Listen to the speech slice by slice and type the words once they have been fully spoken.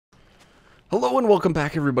Hello and welcome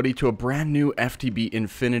back everybody to a brand new FTB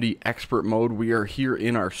Infinity Expert Mode. We are here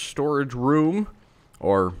in our storage room,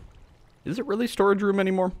 or is it really storage room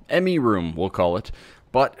anymore? ME room, we'll call it.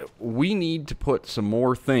 But we need to put some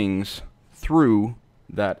more things through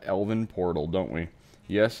that elven portal, don't we?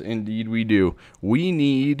 Yes, indeed we do. We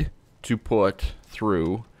need to put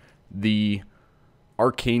through the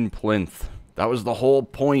arcane plinth. That was the whole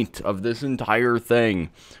point of this entire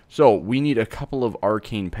thing. So, we need a couple of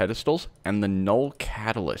arcane pedestals and the null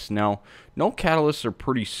catalyst. Now, null catalysts are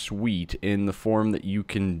pretty sweet in the form that you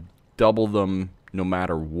can double them no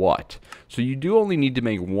matter what. So, you do only need to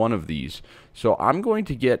make one of these. So, I'm going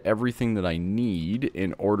to get everything that I need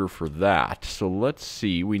in order for that. So, let's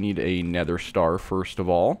see. We need a nether star first of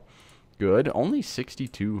all. Good. Only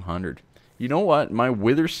 6,200. You know what? My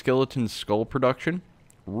wither skeleton skull production,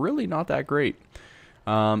 really not that great.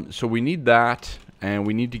 So we need that, and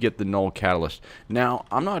we need to get the null catalyst. Now,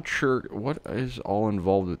 I'm not sure what is all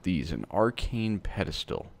involved with these. An arcane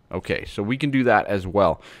pedestal. Okay, so we can do that as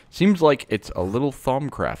well. Seems like it's a little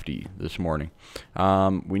thumbcrafty this morning.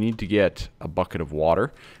 We need to get a bucket of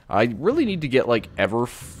water. I really need to get like ever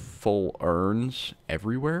full urns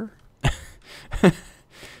everywhere.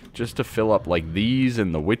 Just to fill up like these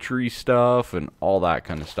and the witchery stuff and all that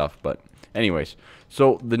kind of stuff. But anyways,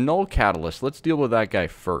 so the null catalyst, let's deal with that guy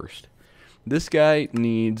first. This guy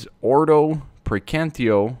needs Ordo,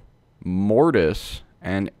 Precantio, Mortis,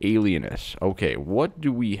 and Alienus. Okay, what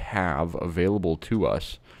do we have available to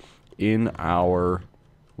us in our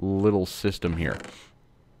little system here?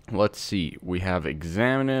 Let's see. We have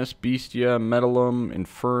Examinus, Bestia, Metallum,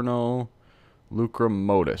 Inferno, Lucrum,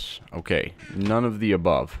 Modus. Okay, none of the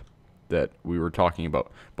above that we were talking about.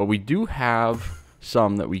 But we do have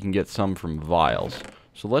some that we can get some from vials.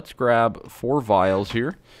 So let's grab 4 vials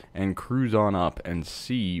here and cruise on up and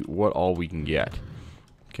see what all we can get.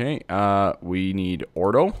 Okay, we need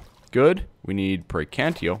Ordo. Good. We need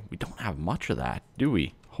Precantio. We don't have much of that, do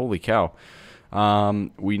we? Holy cow.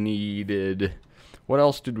 We needed... What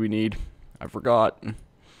else did we need? I forgot.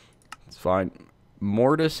 It's fine.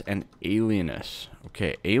 Mortis and Alienus.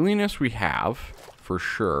 Okay, Alienus we have, for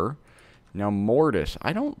sure. Now, Mortis.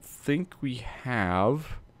 I don't think we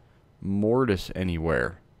have Mortis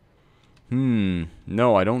anywhere.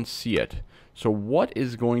 No, I don't see it. So what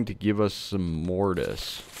is going to give us some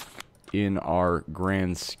Mortis in our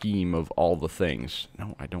grand scheme of all the things?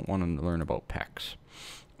 No, I don't want to learn about Pecs.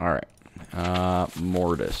 Alright.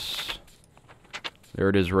 Mortis. There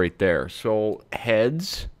it is right there. So,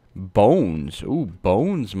 heads... Bones. Ooh,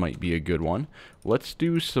 bones might be a good one. Let's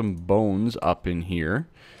do some bones up in here.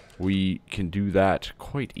 We can do that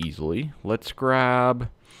quite easily. Let's grab...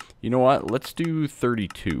 You know what? Let's do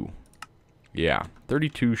 32. Yeah,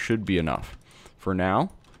 32 should be enough. For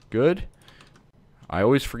now, good. I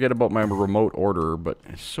always forget about my remote orderer, but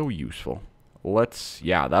it's so useful.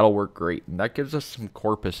 Yeah, that'll work great. And that gives us some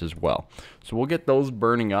corpus as well. So we'll get those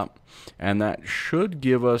burning up. And that should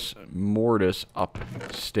give us Mortis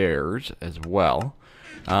upstairs as well.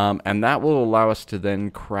 And that will allow us to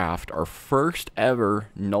then craft our first ever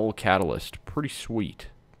null catalyst. Pretty sweet.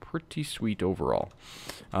 Pretty sweet overall.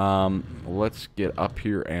 Let's get up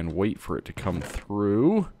here and wait for it to come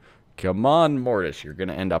through. Come on, Mortis. You're going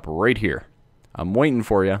to end up right here. I'm waiting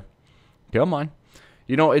for you. Come on.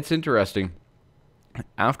 You know, it's interesting.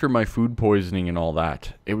 After my food poisoning and all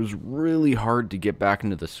that, it was really hard to get back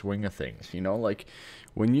into the swing of things. You know, like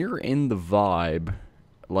when you're in the vibe,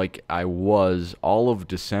 like I was all of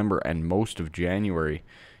December and most of January,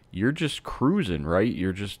 you're just cruising, right?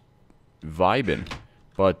 You're just vibing.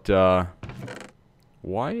 But,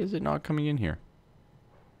 why is it not coming in here?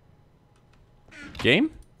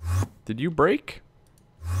 Game? Did you break?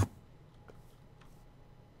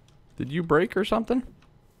 Did you break or something?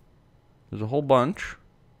 There's a whole bunch.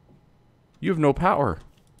 You have no power.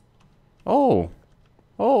 Oh.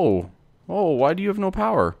 Why do you have no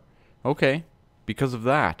power? Okay. Because of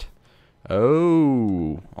that.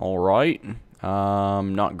 Oh. Alright.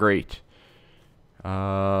 Not great.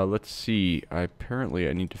 Let's see. Apparently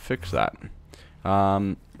I need to fix that.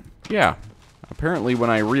 Yeah. Apparently when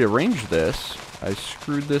I rearranged this, I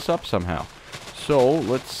screwed this up somehow. So,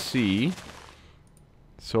 let's see.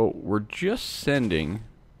 So, we're just sending...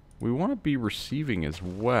 We want to be receiving as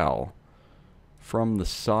well from the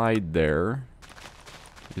side there.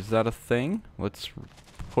 Is that a thing? Let's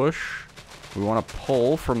push. We want to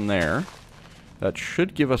pull from there. That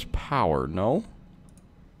should give us power, no?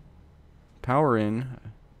 Power in.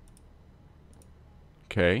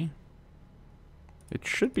 Okay. It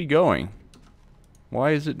should be going.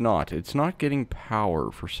 Why is it not? It's not getting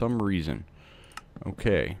power for some reason.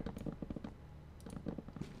 Okay.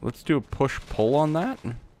 let's do a push-pull on that.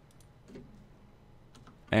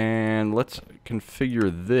 And let's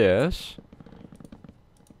configure this.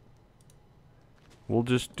 We'll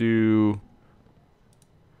just do...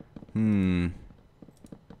 an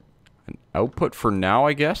output for now,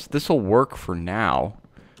 I guess. This'll work for now.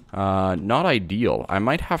 Not ideal. I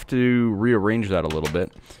might have to rearrange that a little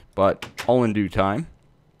bit, but all in due time.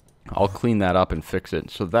 I'll clean that up and fix it.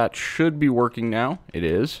 So that should be working now. It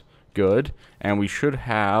is. Good. And we should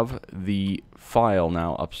have the file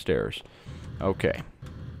now upstairs. Okay.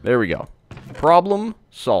 There we go. Problem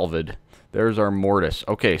solved. There's our mortise.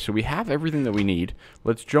 Okay, so we have everything that we need.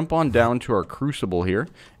 Let's jump on down to our crucible here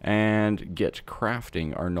and get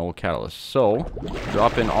crafting our null catalyst. So,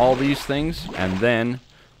 drop in all these things and then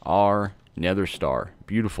our nether star.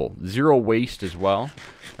 Beautiful. Zero waste as well.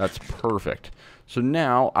 That's perfect. So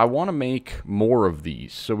now, I want to make more of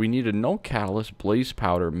these. So we need a null catalyst, blaze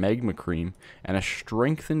powder, magma cream, and a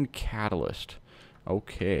strengthened catalyst.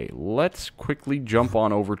 Okay, let's quickly jump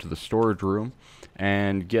on over to the storage room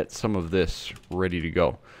and get some of this ready to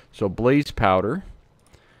go. So blaze powder.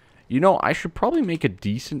 You know, I should probably make a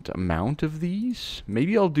decent amount of these.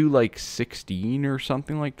 Maybe I'll do like 16 or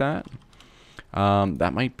something like that.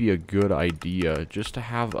 That might be a good idea, just to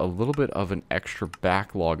have a little bit of an extra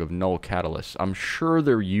backlog of null catalysts. I'm sure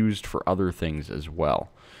they're used for other things as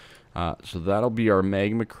well. So that'll be our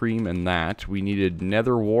magma cream and that. We needed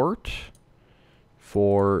nether wart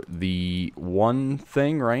for the one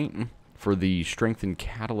thing, right? For the strengthened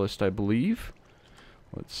catalyst, I believe.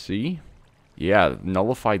 Let's see. Yeah,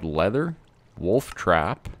 nullified leather, wolf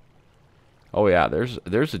trap. Oh yeah, there's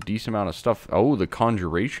a decent amount of stuff. Oh, the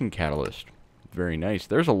conjuration catalyst. Very nice.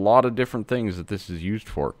 There's a lot of different things that this is used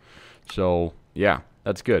for. So, yeah,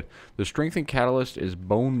 that's good. The strengthened catalyst is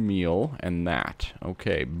bone meal and that.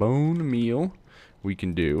 Okay, bone meal we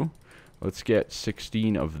can do. Let's get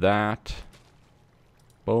 16 of that.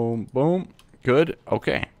 Boom, boom. Good.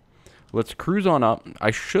 Okay. Let's cruise on up.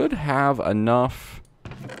 I should have enough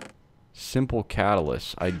simple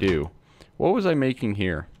catalysts. I do. What was I making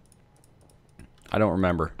here? I don't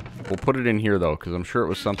remember. We'll put it in here, though, because I'm sure it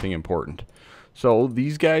was something important. So,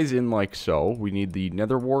 these guys in like so. We need the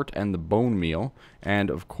nether wart and the bone meal. And,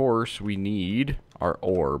 of course, we need our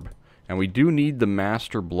orb. And we do need the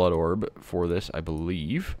master blood orb for this, I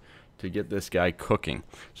believe, to get this guy cooking.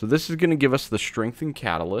 So this is going to give us the strengthened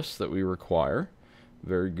catalyst that we require.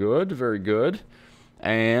 Very good, very good.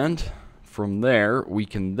 And from there, we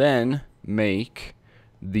can then make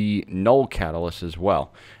the null catalyst as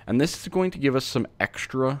well. And this is going to give us some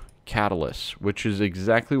extra catalysts, which is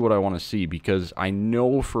exactly what I want to see, because I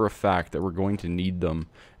know for a fact that we're going to need them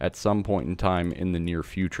at some point in time in the near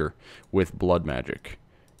future with blood magic.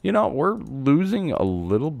 You know, we're losing a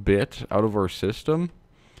little bit out of our system,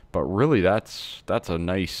 but really, that's a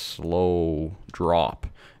nice slow drop.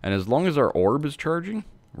 And as long as our orb is charging,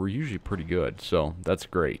 we're usually pretty good. So that's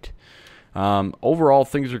great. Overall,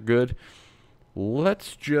 things are good.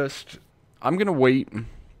 Let's just... I'm going to wait.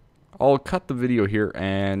 I'll cut the video here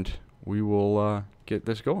and we will get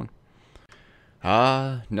this going.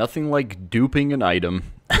 Nothing like duping an item.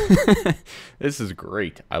 This is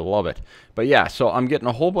great. I love it. But yeah, so I'm getting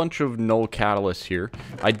a whole bunch of null catalysts here.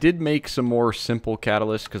 I did make some more simple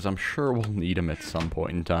catalysts because I'm sure we'll need them at some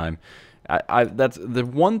point in time. That's the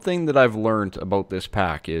one thing that I've learned about this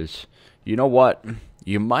pack is, you know what?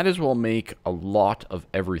 You might as well make a lot of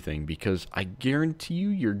everything because I guarantee you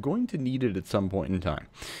you're going to need it at some point in time.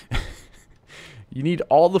 You need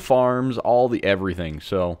all the farms, all the everything.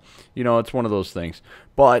 So, you know, it's one of those things.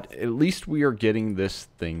 But at least we are getting this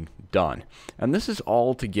thing done. And this is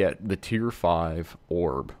all to get the tier 5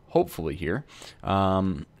 orb, hopefully here.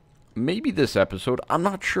 Maybe this episode, I'm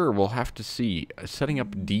not sure. We'll have to see. Setting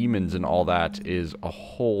up demons and all that is a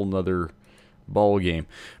whole nother ball game.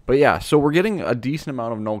 But yeah, so we're getting a decent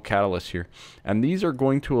amount of null catalysts here. And these are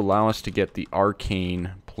going to allow us to get the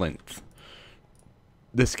arcane plinth.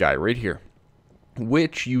 This guy right here.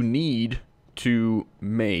 Which you need to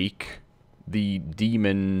make the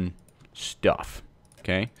demon stuff.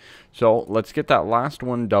 Okay, so let's get that last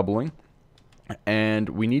one doubling. And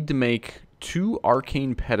we need to make 2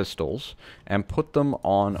 arcane pedestals and put them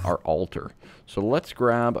on our altar. So let's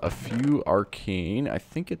grab a few arcane. I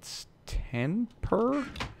think it's 10 per.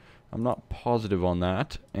 I'm not positive on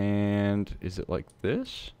that. And is it like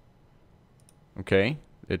this? Okay,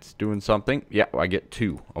 it's doing something. Yeah, I get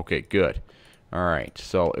 2. Okay, good. Alright,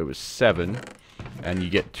 so it was 7, and you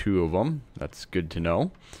get 2 of them. That's good to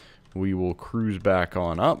know. We will cruise back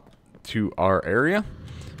on up to our area.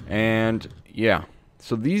 And, yeah,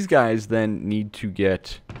 so these guys then need to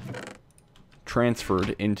get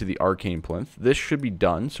transferred into the arcane plinth. This should be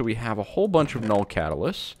done. So we have a whole bunch of null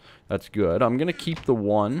catalysts. That's good. I'm going to keep the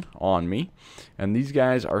one on me. And these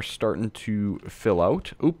guys are starting to fill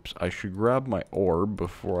out. Oops, I should grab my orb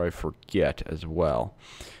before I forget as well.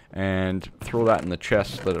 And throw that in the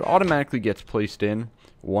chest so that it automatically gets placed in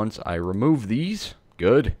once I remove these.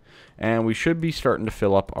 Good. And we should be starting to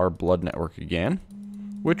fill up our blood network again,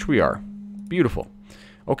 which we are. Beautiful.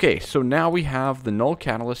 Okay, so now we have the null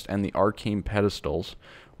catalyst and the arcane pedestals.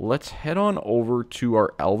 Let's head on over to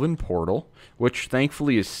our elven portal, which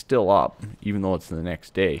thankfully is still up, even though it's the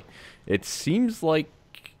next day. It seems like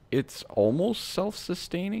it's almost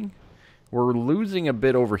self-sustaining. We're losing a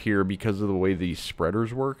bit over here because of the way these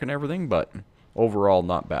spreaders work and everything, but overall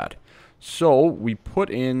not bad. So we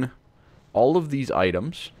put in all of these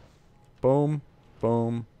items. Boom,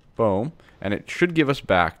 boom, boom. And it should give us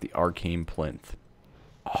back the arcane plinth.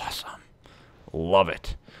 Awesome. Love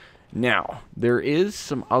it. Now, there is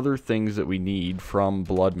some other things that we need from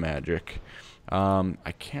blood magic.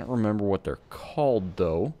 I can't remember what they're called,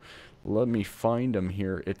 though. Let me find them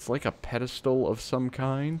here. It's like a pedestal of some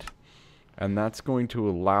kind. And that's going to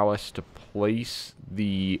allow us to place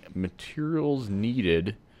the materials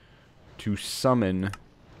needed to summon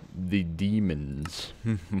the demons.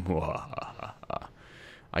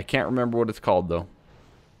 I can't remember what it's called, though.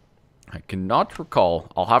 I cannot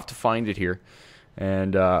recall. I'll have to find it here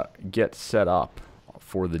and get set up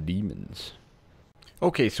for the demons.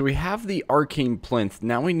 Okay, so we have the arcane plinth.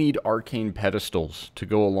 Now we need arcane pedestals to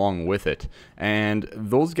go along with it. And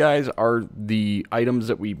those guys are the items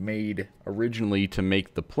that we made originally to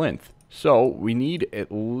make the plinth. So we need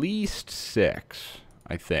at least 6,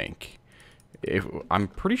 I think. I'm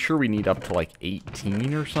pretty sure we need up to like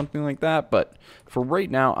 18 or something like that. But for right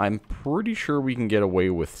now, I'm pretty sure we can get away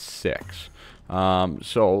with 6.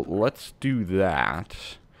 So let's do that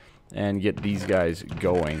and get these guys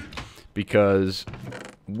going. Because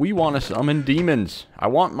we want to summon demons. I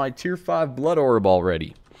want my tier 5 blood orb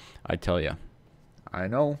already. I tell you. I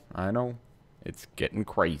know. It's getting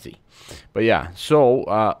crazy. But yeah, so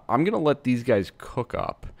I'm going to let these guys cook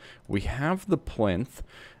up. We have the plinth.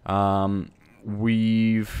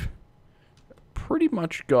 We've pretty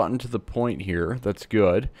much gotten to the point here, that's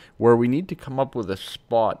good, where we need to come up with a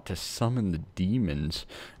spot to summon the demons.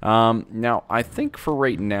 Now, I think for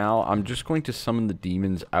right now, I'm just going to summon the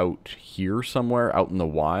demons out here somewhere, out in the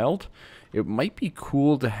wild. It might be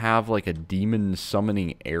cool to have like a demon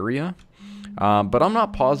summoning area. But I'm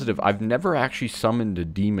not positive. I've never actually summoned a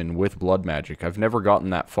demon with blood magic. I've never gotten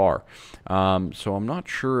that far. So I'm not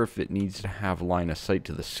sure if it needs to have line of sight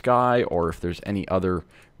to the sky or if there's any other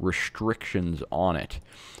restrictions on it.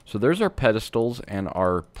 So there's our pedestals and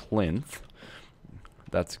our plinth.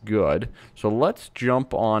 That's good. So let's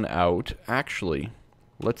jump on out. Actually,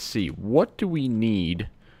 let's see. What do we need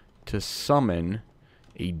to summon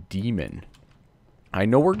a demon? I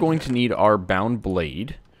know we're going to need our bound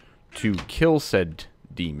blade to kill said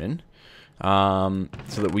demon, so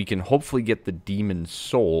that we can hopefully get the demon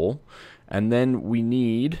soul. And then we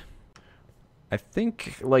need, I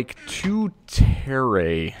think, like 2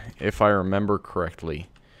 terrae, if I remember correctly.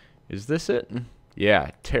 Is this it?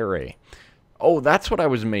 Yeah, terrae. Oh, that's what I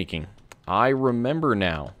was making. I remember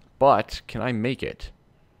now. But, can I make it?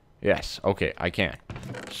 Yes, okay, I can.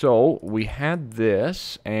 So, we had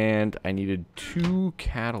this, and I needed 2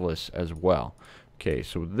 catalysts as well. Okay,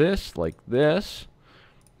 so this, like this,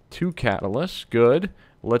 2 catalysts, good.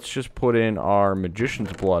 Let's just put in our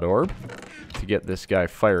Magician's Blood Orb to get this guy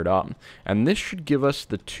fired up. And this should give us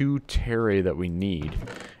the 2 terrae that we need.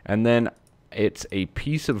 And then it's a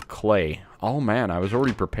piece of clay. Oh man, I was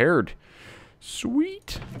already prepared.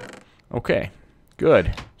 Sweet. Okay,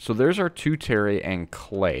 good. So there's our 2 terrae and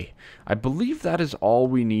clay. I believe that is all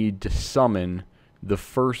we need to summon the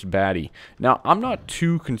first baddie. Now, I'm not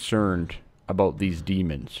too concerned about these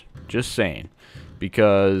demons, just saying,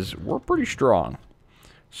 because we're pretty strong.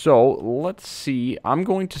 So let's see. I'm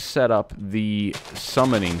going to set up the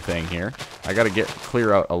summoning thing here. I gotta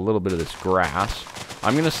clear out a little bit of this grass.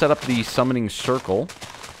 I'm gonna set up the summoning circle,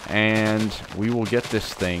 and we will get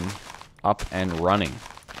this thing up and running.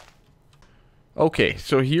 Okay,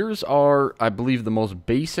 so here's our, I believe, the most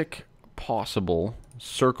basic possible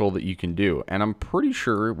circle that you can do, and I'm pretty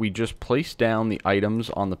sure we just place down the items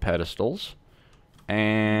on the pedestals.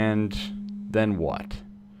 And then what?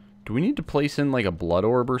 Do we need to place in like a blood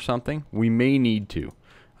orb or something? We may need to.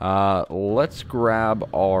 Let's grab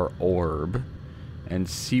our orb and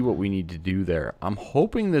see what we need to do there. I'm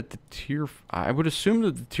hoping that I would assume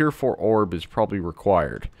that the tier 4 orb is probably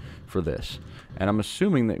required for this. And I'm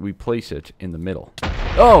assuming that we place it in the middle.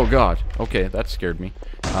 Oh, God. Okay, that scared me.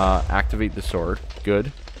 Activate the sword.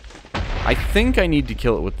 Good. I think I need to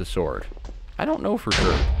kill it with the sword. I don't know for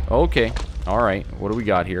sure. Okay. Alright. What do we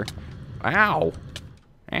got here? Ow.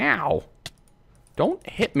 Ow. Don't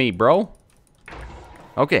hit me, bro.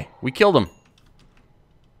 Okay. We killed him.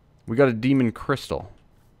 We got a demon crystal.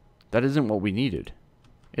 That isn't what we needed.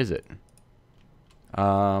 Is it?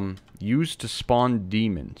 Used to spawn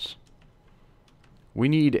demons. We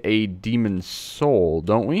need a demon soul,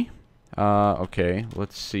 don't we? Okay,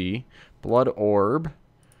 let's see. Blood orb.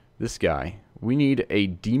 This guy. We need a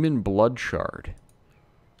demon blood shard.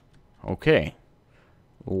 Okay.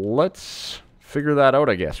 Let's figure that out,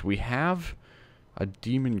 I guess. We have a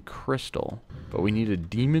demon crystal, but we need a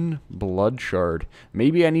demon blood shard.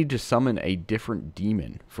 Maybe I need to summon a different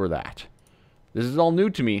demon for that. This is all new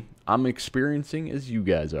to me. I'm experiencing as you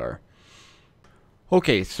guys are.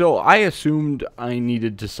 Okay, so I assumed I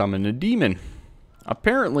needed to summon a demon.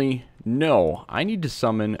 Apparently, no. I need to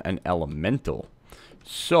summon an elemental.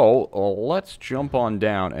 So, let's jump on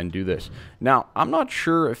down and do this. Now, I'm not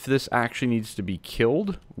sure if this actually needs to be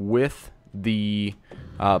killed with the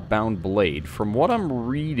bound blade. From what I'm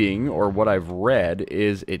reading, or what I've read,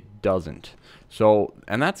 is it doesn't. So,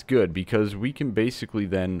 and that's good, because we can basically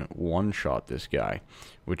then one-shot this guy,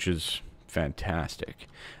 which is fantastic.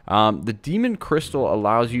 The demon crystal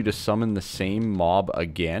allows you to summon the same mob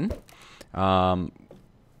again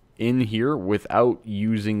in here without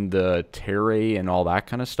using the terre and all that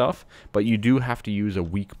kind of stuff, but you do have to use a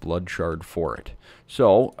weak blood shard for it.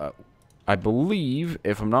 So I believe,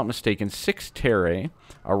 if I'm not mistaken, 6 terre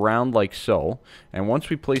around like so, and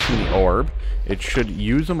once we place in the orb, it should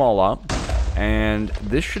use them all up, and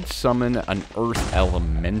this should summon an earth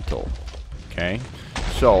elemental. Okay,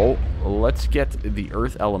 so let's get the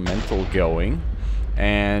earth elemental going,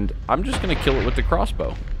 and I'm just going to kill it with the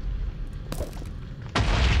crossbow.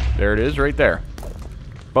 There it is right there.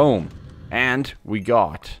 Boom. And we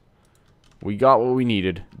got what we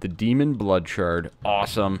needed. The demon blood shard.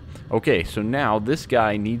 Awesome. Okay, so now this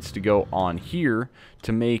guy needs to go on here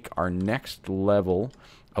to make our next level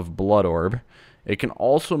of blood orb. It can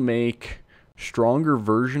also make stronger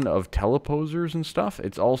version of teleposers and stuff.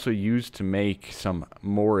 It's also used to make some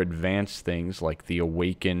more advanced things like the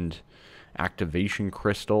awakened activation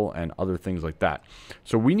crystal and other things like that.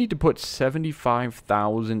 So we need to put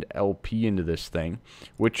 75,000 LP into this thing,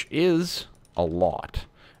 which is a lot.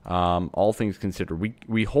 All things considered,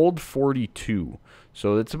 we hold 42,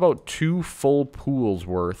 so it's about 2 full pools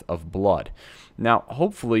worth of blood. Now,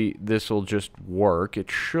 hopefully this will just work. It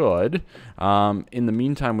should. In the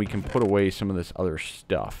meantime, we can put away some of this other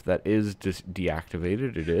stuff that is just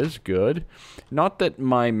deactivated. It is good. Not that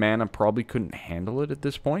my mana probably couldn't handle it at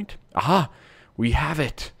this point. Aha! We have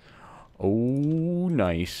it! Oh,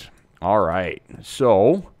 nice. Alright,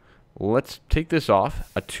 so let's take this off,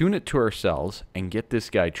 attune it to ourselves, and get this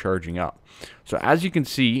guy charging up. So as you can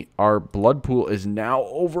see, our blood pool is now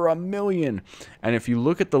over 1 million. And if you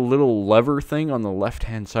look at the little lever thing on the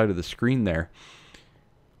left-hand side of the screen there,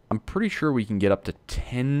 I'm pretty sure we can get up to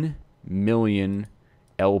 10 million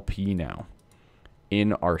LP now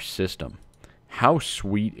in our system. How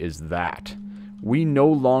sweet is that? We no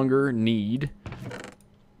longer need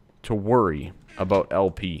to worry about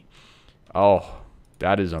LP. Oh,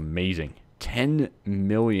 that is amazing. 10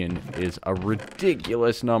 million is a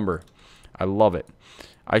ridiculous number. I love it.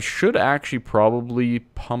 I should actually probably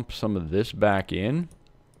pump some of this back in.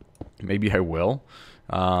 Maybe I will.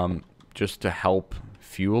 Just to help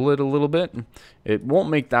fuel it a little bit. It won't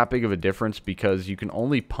make that big of a difference because you can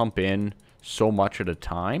only pump in so much at a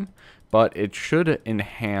time. But it should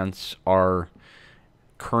enhance our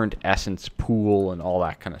current essence pool and all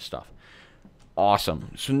that kind of stuff.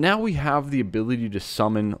 Awesome. So now we have the ability to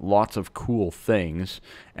summon lots of cool things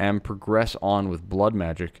and progress on with blood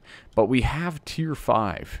magic. But we have tier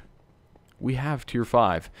 5. We have tier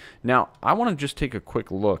 5. Now, I want to just take a quick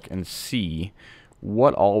look and see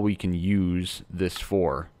what all we can use this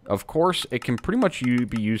for. Of course, it can pretty much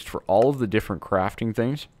be used for all of the different crafting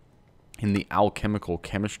things in the alchemical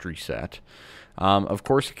chemistry set. Of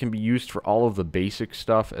course, it can be used for all of the basic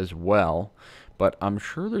stuff as well. But I'm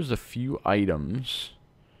sure there's a few items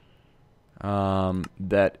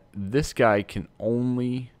that this guy can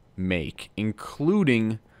only make,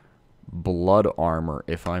 including blood armor.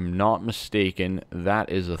 If I'm not mistaken, that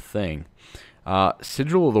is a thing.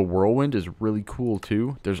 Sigil of the Whirlwind is really cool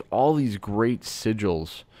too. There's all these great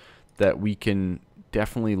sigils that we can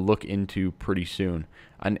definitely look into pretty soon.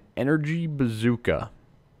 An energy bazooka.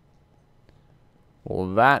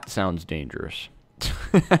 Well, that sounds dangerous.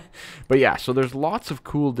 But yeah, so there's lots of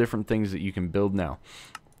cool different things that you can build now.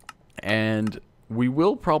 And we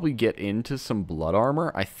will probably get into some blood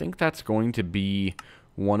armor. I think that's going to be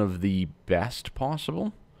one of the best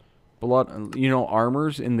possible blood,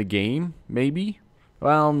 armors in the game, maybe.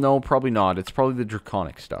 Well, no, probably not. It's probably the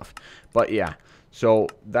draconic stuff. But yeah, so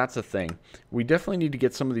that's a thing. We definitely need to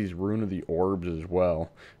get some of these Rune of the Orbs as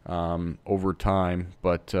well over time,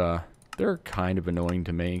 but they're kind of annoying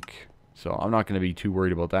to make, so I'm not going to be too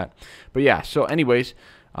worried about that. But yeah, so anyways,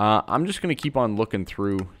 I'm just going to keep on looking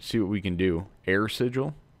through, see what we can do. Air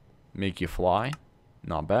Sigil, make you fly.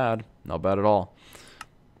 Not bad. Not bad at all.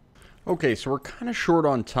 Okay, so we're kind of short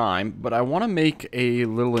on time, but I want to make a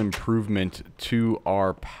little improvement to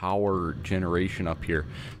our power generation up here.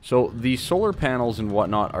 So the solar panels and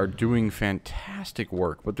whatnot are doing fantastic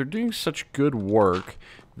work, but they're doing such good work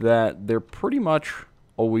that they're pretty much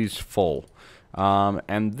always full.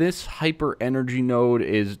 And this hyper energy node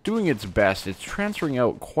is doing its best. It's transferring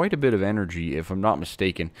out quite a bit of energy, if I'm not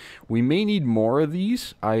mistaken. We may need more of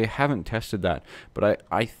these. I haven't tested that, but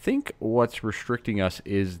I think what's restricting us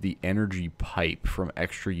is the energy pipe from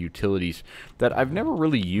extra utilities that I've never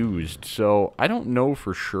really used. So I don't know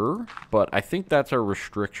for sure, but I think that's our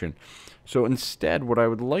restriction. So instead, what I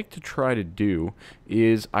would like to try to do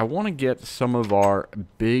is I want to get some of our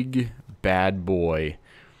big bad boy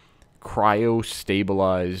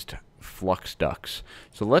cryo-stabilized flux ducts.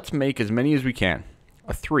 So let's make as many as we can.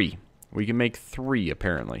 3. We can make 3,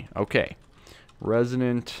 apparently. Okay.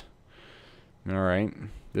 Resonant. Alright.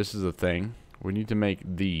 This is a thing. We need to make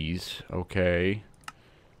these. Okay.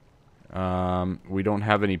 We don't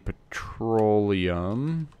have any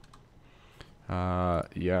petroleum.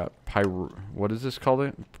 Yeah. What is this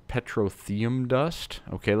called? Petrotheum dust?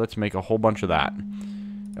 Okay, let's make a whole bunch of that.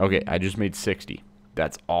 Okay, I just made 60.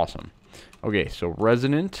 That's awesome. Okay, so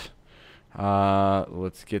resonant.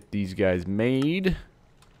 Let's get these guys made.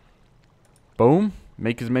 Boom.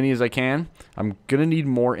 Make as many as I can. I'm going to need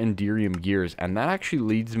more Enderium gears, and that actually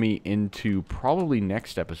leads me into probably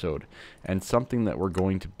next episode and something that we're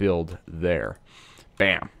going to build there.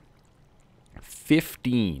 Bam.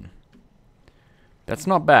 15. That's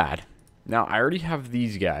not bad. Now, I already have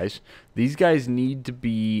these guys. These guys need to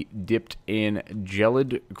be dipped in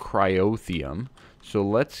gelid cryotheum. So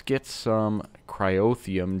let's get some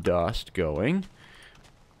cryotheum dust going.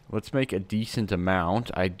 Let's make a decent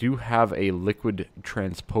amount. I do have a liquid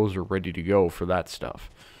transposer ready to go for that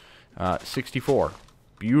stuff. 64.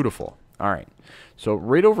 Beautiful. Alright. So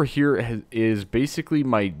right over here is basically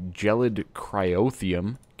my gelid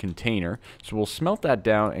cryotheum container. So we'll smelt that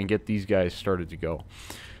down and get these guys started to go.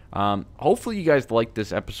 Hopefully you guys liked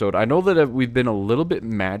this episode. I know that we've been a little bit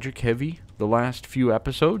magic heavy the last few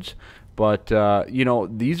episodes, but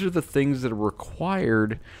these are the things that are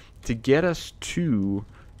required to get us to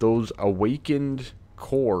those awakened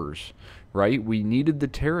cores, right? We needed the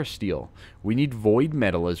Terra Steel. We need Void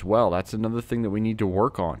Metal as well. That's another thing that we need to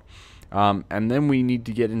work on. And then we need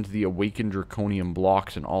to get into the awakened Draconium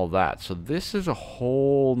blocks and all that. So this is a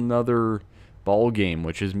whole nother ball game,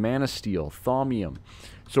 which is Mana Steel, Thaumium.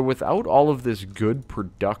 So without all of this good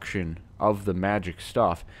production of the magic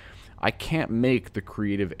stuff, I can't make the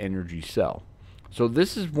creative energy cell. So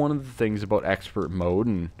this is one of the things about expert mode,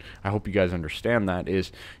 and I hope you guys understand that,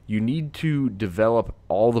 is you need to develop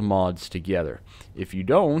all the mods together. If you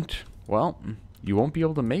don't, well, you won't be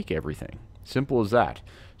able to make everything. Simple as that.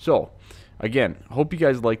 So, again, hope you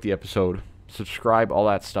guys liked the episode. Subscribe, all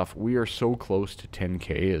that stuff. We are so close to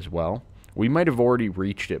 10K as well. We might have already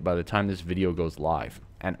reached it by the time this video goes live,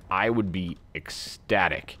 and I would be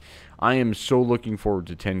ecstatic. I am so looking forward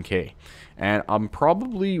to 10K. And I'm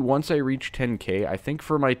probably, once I reach 10K, I think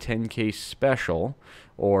for my 10K special,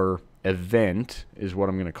 or event is what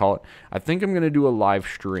I'm going to call it, I think I'm going to do a live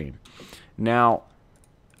stream. Now,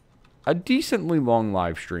 a decently long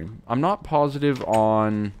live stream. I'm not positive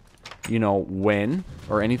on, when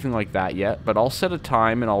or anything like that yet, but I'll set a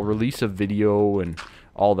time and I'll release a video and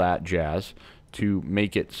all that jazz to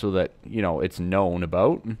make it so that, it's known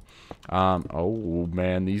about. Oh,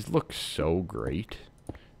 man, these look so great.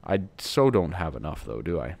 I so don't have enough, though,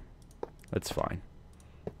 do I? That's fine.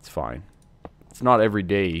 It's fine. It's not every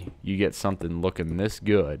day you get something looking this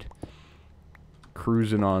good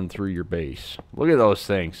cruising on through your base. Look at those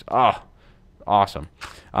things. Ah, awesome.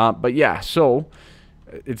 But yeah, so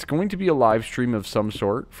it's going to be a live stream of some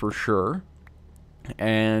sort for sure.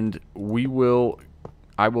 And I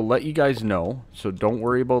will let you guys know, so don't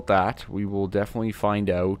worry about that. We will definitely find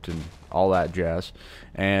out and all that jazz.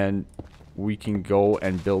 And we can go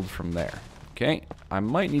and build from there. Okay, I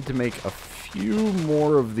might need to make a few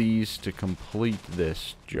more of these to complete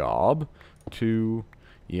this job.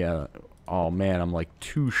 Yeah, oh man, I'm like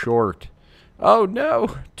too short. Oh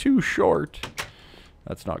no, too short.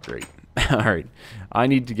 That's not great. Alright. I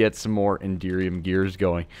need to get some more Enderium gears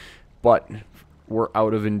going. But we're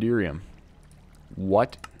out of Enderium.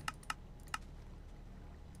 What?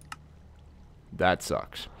 That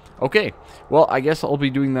sucks. Okay, well, I guess I'll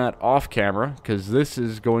be doing that off camera, because this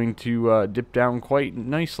is going to dip down quite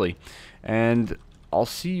nicely. And I'll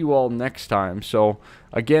see you all next time. So,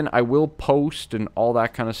 again, I will post and all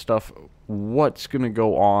that kind of stuff, what's going to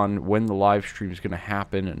go on, when the live stream is going to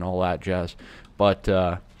happen, and all that jazz. But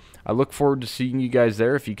I look forward to seeing you guys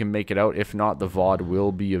there if you can make it out. If not, the VOD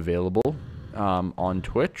will be available on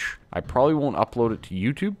Twitch. I probably won't upload it to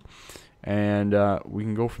YouTube, and we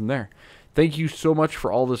can go from there. Thank you so much for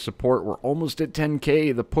all the support. We're almost at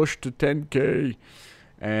 10K, the push to 10K.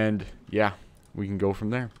 And yeah, we can go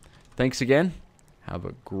from there. Thanks again. Have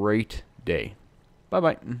a great day.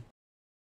 Bye-bye.